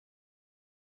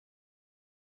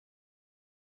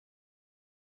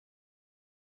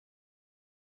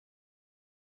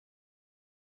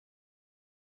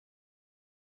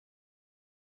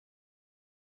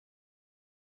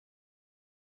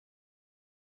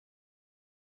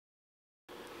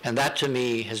And that, to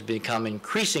me, has become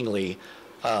increasingly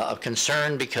of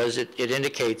concern because it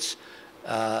indicates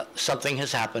something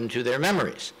has happened to their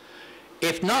memories.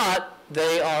 If not,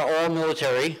 they are all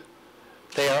military.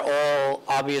 They are all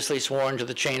obviously sworn to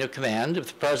the chain of command. If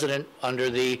the president, under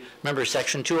the, remember,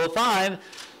 Section 205,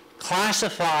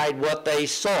 classified what they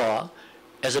saw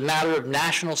as a matter of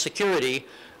national security,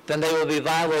 then they will be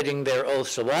violating their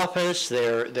oaths of office,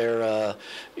 their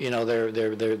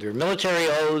military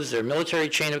oaths, their military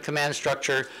chain of command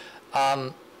structure,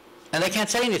 and they can't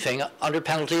say anything under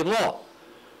penalty of law.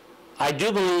 I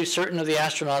do believe certain of the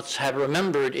astronauts have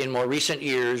remembered in more recent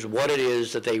years what it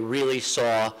is that they really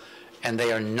saw, and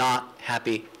they are not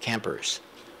happy campers.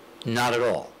 Not at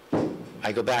all.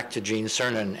 I go back to Gene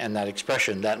Cernan and that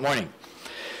expression that morning.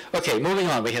 Okay, moving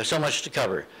on. We have so much to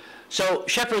cover. So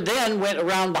Shepard then went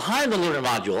around behind the lunar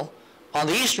module on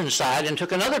the eastern side and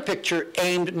took another picture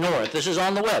aimed north. This is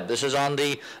on the web. This is on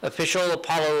the official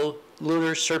Apollo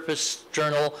Lunar Surface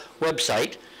Journal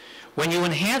website. When you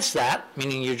enhance that,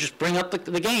 meaning you just bring up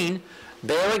the gain,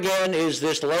 there again is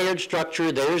this layered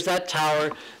structure. There's that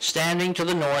tower standing to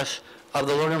the north of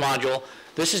the lunar module.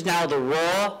 This is now the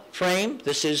raw frame.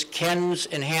 This is Ken's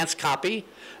enhanced copy.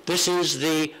 This is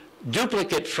the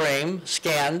duplicate frame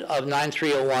scanned of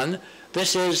 9301.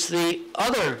 This is the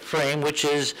other frame, which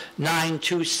is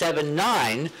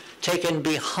 9279, taken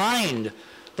behind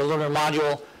the lunar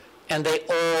module, and they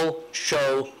all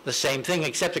show the same thing,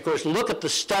 except, of course, look at the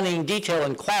stunning detail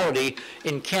and quality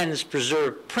in Ken's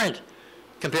preserved print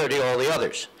compared to all the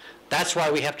others. That's why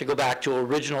we have to go back to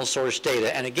original source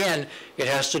data. And again, it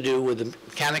has to do with the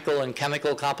mechanical and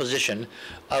chemical composition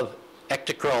of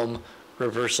ectochrome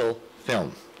reversal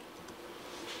film.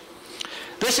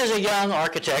 This is a young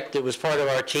architect that was part of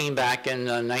our team back in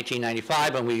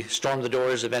 1995 when we stormed the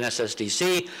doors of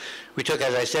NSSDC. We took,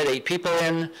 as I said, 8 people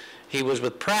in. He was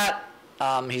with Pratt.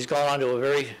 He's gone on to a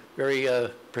very, very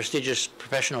prestigious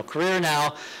professional career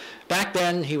now. Back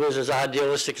then, he was as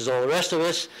idealistic as all the rest of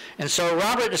us. And so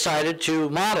Robert decided to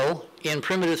model in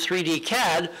primitive 3D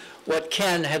CAD what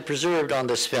Ken had preserved on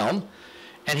this film.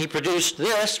 And he produced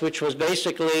this, which was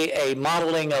basically a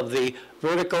modeling of the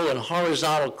vertical and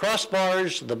horizontal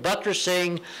crossbars, the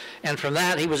buttressing, and from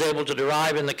that he was able to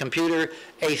derive in the computer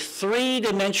a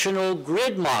 3-dimensional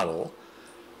grid model,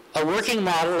 a working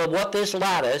model of what this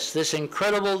lattice, this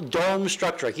incredible dome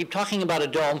structure, I keep talking about a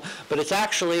dome, but it's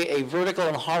actually a vertical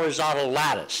and horizontal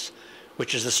lattice,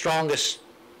 which is the strongest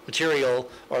material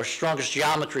or strongest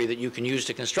geometry that you can use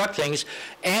to construct things,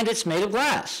 and it's made of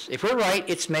glass. If we're right,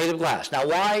 it's made of glass. Now,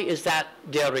 why is that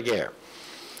de rigueur?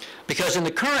 Because in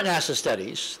the current NASA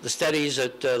studies, the studies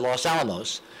at Los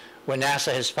Alamos, when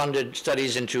NASA has funded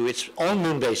studies into its own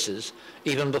moon bases,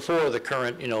 even before the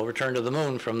current, return to the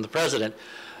moon from the president,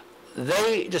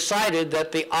 they decided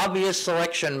that the obvious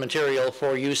selection material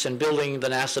for use in building the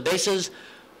NASA bases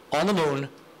on the moon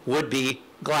would be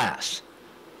glass.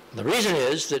 The reason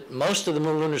is that most of the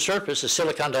moon lunar surface is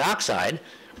silicon dioxide,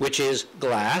 which is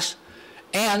glass,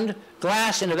 and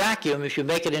glass in a vacuum, if you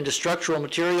make it into structural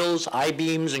materials,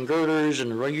 I-beams and girders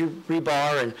and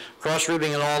rebar and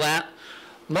cross-ribbing and all that,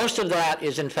 most of that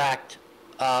is in fact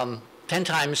 10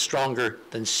 times stronger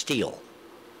than steel.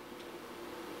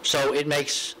 So it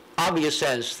makes obvious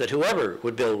sense that whoever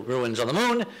would build ruins on the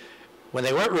moon, when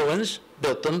they weren't ruins,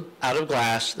 built them out of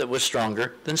glass that was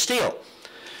stronger than steel.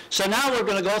 So now we're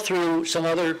going to go through some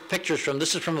other pictures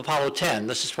this is from Apollo 10.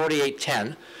 This is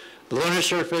 4810. The lunar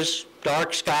surface,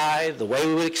 dark sky, the way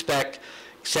we would expect,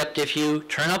 except if you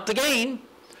turn up the gain,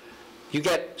 you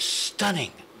get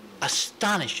stunning,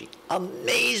 astonishing,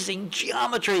 amazing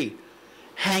geometry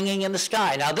hanging in the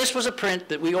sky. Now, this was a print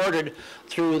that we ordered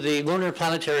through the Lunar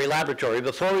Planetary Laboratory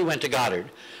before we went to Goddard.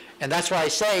 And that's why I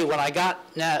say when I got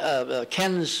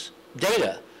Ken's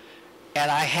data, and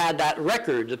I had that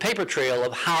record, the paper trail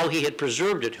of how he had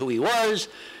preserved it, who he was,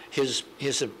 his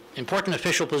important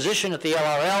official position at the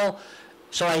LRL.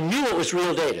 So I knew it was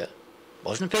real data. It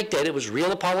wasn't fake data, it was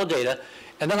real Apollo data.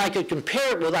 And then I could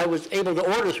compare it with what I was able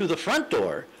to order through the front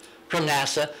door from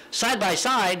NASA, side by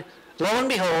side. Lo and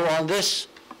behold, on this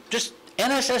just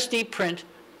NSSD print,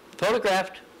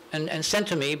 photographed and sent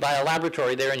to me by a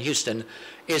laboratory there in Houston,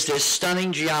 is this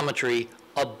stunning geometry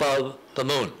above the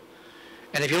moon.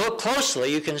 And if you look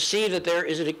closely, you can see that there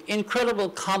is an incredible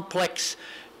complex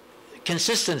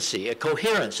consistency, a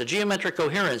coherence, a geometric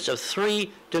coherence of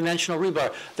 3-dimensional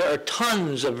rebar. There are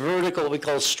tons of vertical, what we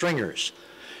call stringers.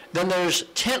 Then there's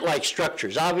tent-like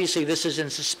structures. Obviously, this is in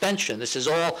suspension. This is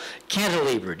all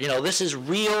cantilevered. This is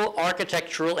real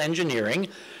architectural engineering.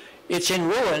 It's in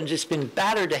ruins. It's been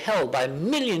battered to hell by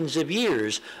millions of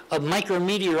years of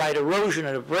micrometeorite erosion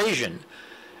and abrasion.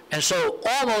 And so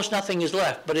almost nothing is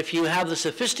left. But if you have the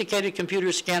sophisticated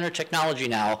computer scanner technology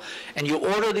now, and you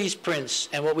order these prints,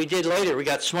 and what we did later, we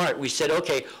got smart. We said,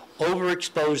 okay,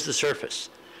 overexpose the surface.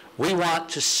 We want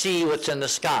to see what's in the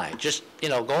sky. Just, you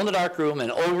know, go in the dark room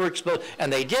and overexpose.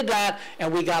 And they did that,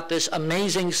 and we got this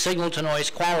amazing signal-to-noise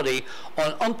quality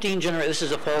on umpteen generators. This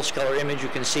is a false color image. You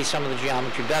can see some of the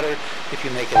geometry better if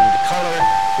you make it into color,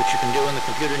 which you can do in the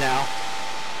computer now.